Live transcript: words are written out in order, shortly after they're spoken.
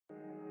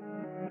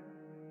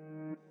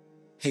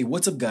Hey,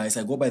 what's up guys?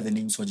 I go by the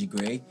name Swaji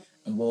Gray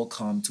and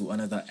welcome to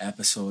another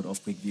episode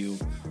of Quick View.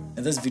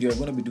 In this video, I'm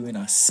going to be doing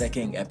our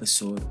second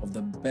episode of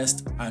the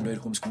best Android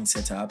home screen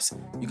setups.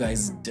 You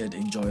guys did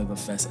enjoy the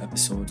first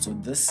episode, so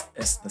this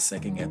is the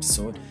second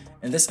episode.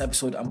 In this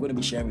episode, I'm going to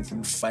be sharing with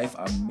you 5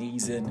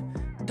 amazing,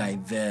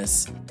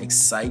 diverse,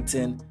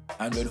 exciting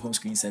Android home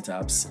screen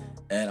setups,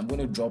 and I'm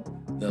going to drop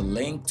the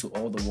link to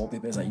all the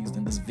wallpapers I used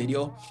in this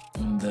video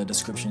in the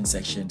description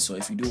section. So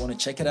if you do want to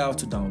check it out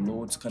to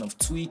download, to kind of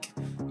tweak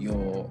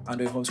your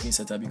Android home screen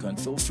setup, you can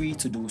feel free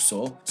to do so.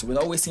 So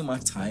without wasting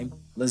much time,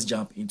 let's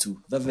jump into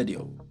the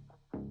video.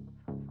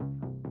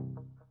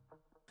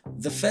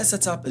 The first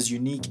setup is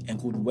unique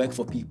and could work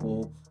for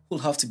people who'll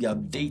have to be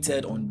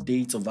updated on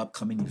dates of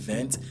upcoming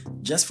events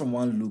just from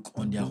one look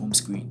on their home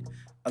screen.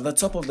 At the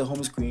top of the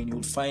home screen,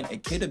 you'll find a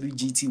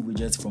KWGT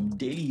widget from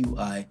Daily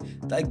UI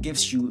that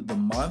gives you the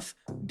month,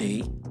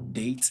 day,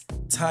 date,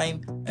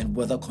 time, and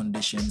weather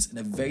conditions in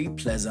a very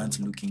pleasant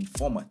looking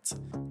format.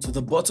 To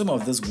the bottom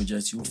of this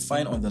widget, you'll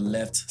find on the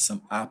left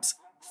some apps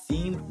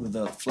themed with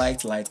the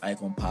flight light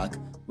icon pack,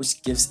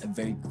 which gives a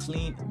very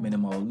clean,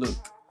 minimal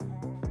look.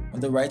 On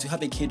the right, we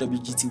have a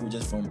KWGT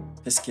widget from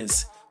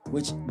HOMESCREEN,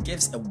 which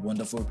gives a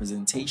wonderful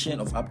representation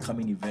of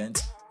upcoming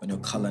events on your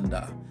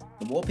calendar.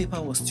 The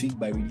wallpaper was tweaked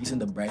by reducing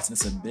the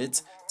brightness a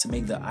bit to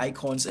make the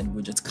icons and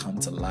widgets come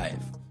to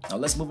life. Now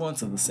let's move on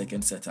to the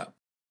second setup.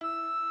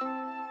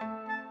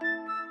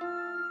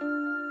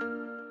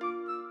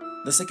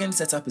 The second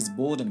setup is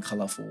bold and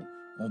colorful and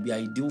will be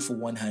ideal for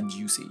one-hand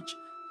usage.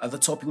 At the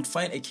top, you would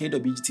find a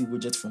KWGT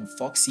widget from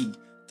Foxy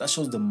that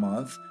shows the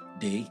month,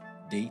 day,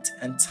 date,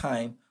 and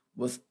time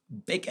with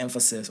big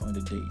emphasis on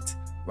the date.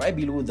 Right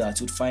below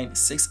that, you'd find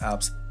 6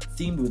 apps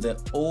themed with the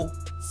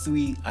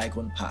O3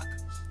 icon pack.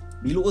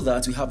 Below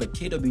that, we have a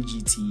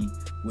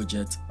KWGT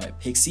widget by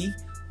Pixie,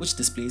 which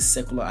displays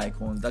circular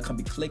icons that can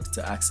be clicked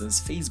to access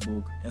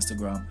Facebook,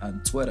 Instagram,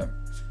 and Twitter.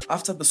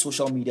 After the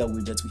social media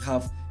widget, we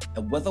have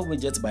a weather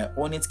widget by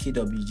Onit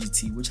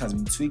KWGT, which has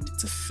been tweaked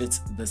to fit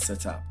this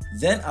setup.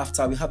 Then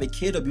after, we have a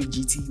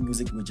KWGT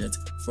music widget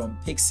from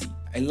Pixie.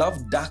 I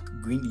love dark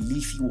green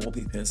leafy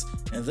wallpapers,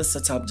 and this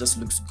setup just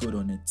looks good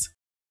on it.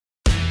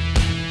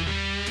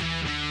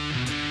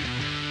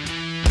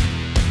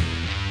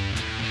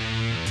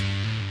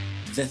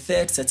 The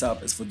third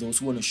setup is for those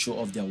who want to show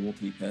off their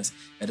wallpapers.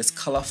 It is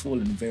colorful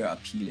and very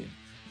appealing.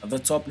 At the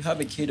top, we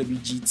have a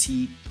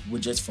KWGT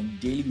widget from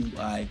Daily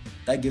UI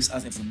that gives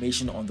us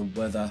information on the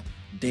weather,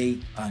 day,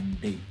 and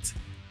date.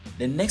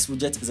 The next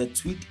widget is a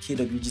tweaked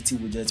KWGT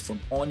widget from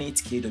Ornate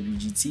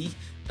KWGT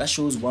that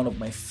shows one of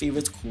my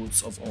favorite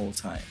quotes of all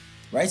time.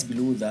 Right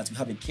below that, we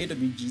have a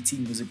KWGT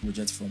music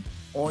widget from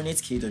Ornate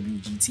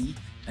KWGT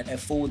and a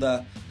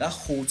folder that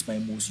holds my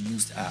most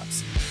used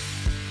apps.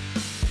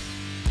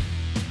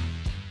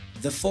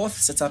 The fourth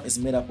setup is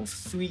made up of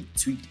 3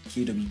 tweaked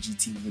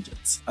KWGT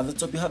widgets. At the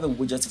top, you have a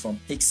widget from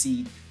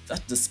Pixie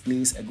that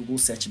displays a Google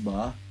search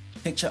bar,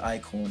 picture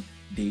icon,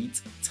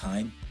 date,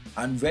 time,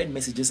 and read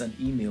messages and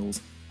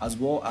emails, as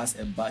well as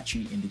a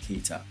battery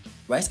indicator.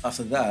 Right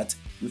after that,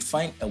 you'd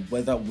find a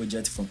weather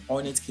widget from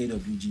Ornate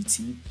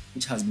KWGT,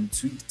 which has been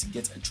tweaked to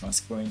get a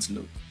transparent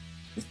look.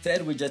 The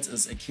third widget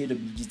is a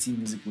KWGT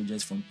music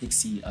widget from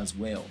Pixie as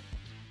well.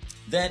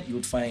 Then you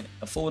would find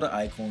a folder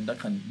icon that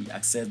can be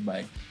accessed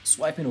by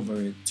swiping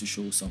over it to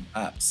show some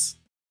apps.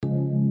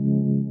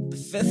 The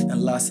fifth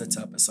and last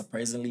setup is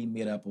surprisingly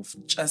made up of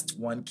just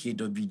one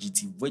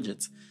KWGT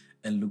widget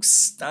and looks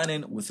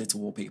stunning with its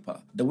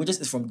wallpaper. The widget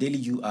is from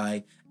Daily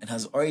UI and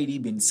has already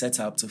been set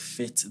up to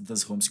fit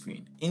this home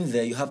screen. In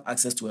there, you have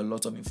access to a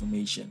lot of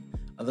information.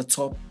 At the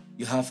top,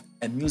 you have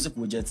a music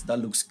widget that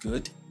looks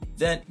good.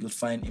 Then you'll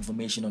find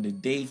information on the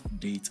day,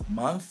 date,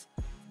 month,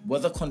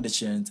 weather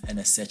conditions, and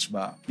a search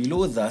bar.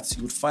 Below that,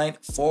 you would find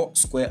 4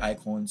 square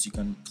icons you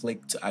can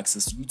click to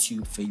access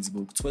YouTube,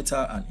 Facebook,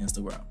 Twitter, and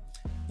Instagram.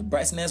 The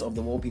brightness of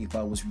the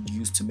wallpaper was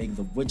reduced to make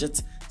the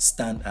widget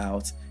stand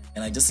out,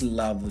 and I just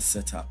love this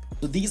setup.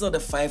 So these are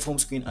the 5 home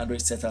screen Android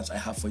setups I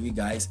have for you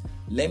guys.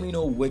 Let me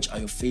know which are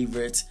your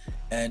favorites,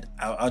 and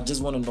I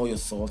just want to know your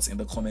thoughts in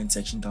the comment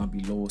section down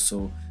below.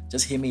 So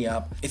just hit me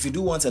up. If you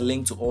do want a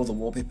link to all the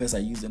wallpapers I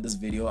used in this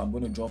video, I'm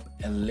going to drop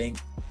a link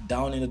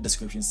down in the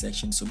description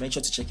section, so make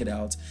sure to check it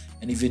out.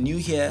 And if you're new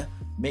here,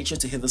 make sure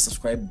to hit the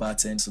subscribe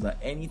button so that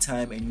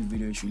anytime a new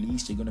video is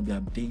released, you're going to be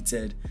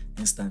updated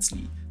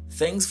instantly.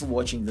 Thanks for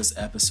watching this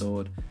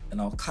episode,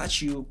 and I'll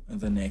catch you in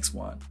the next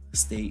one.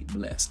 Stay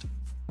blessed.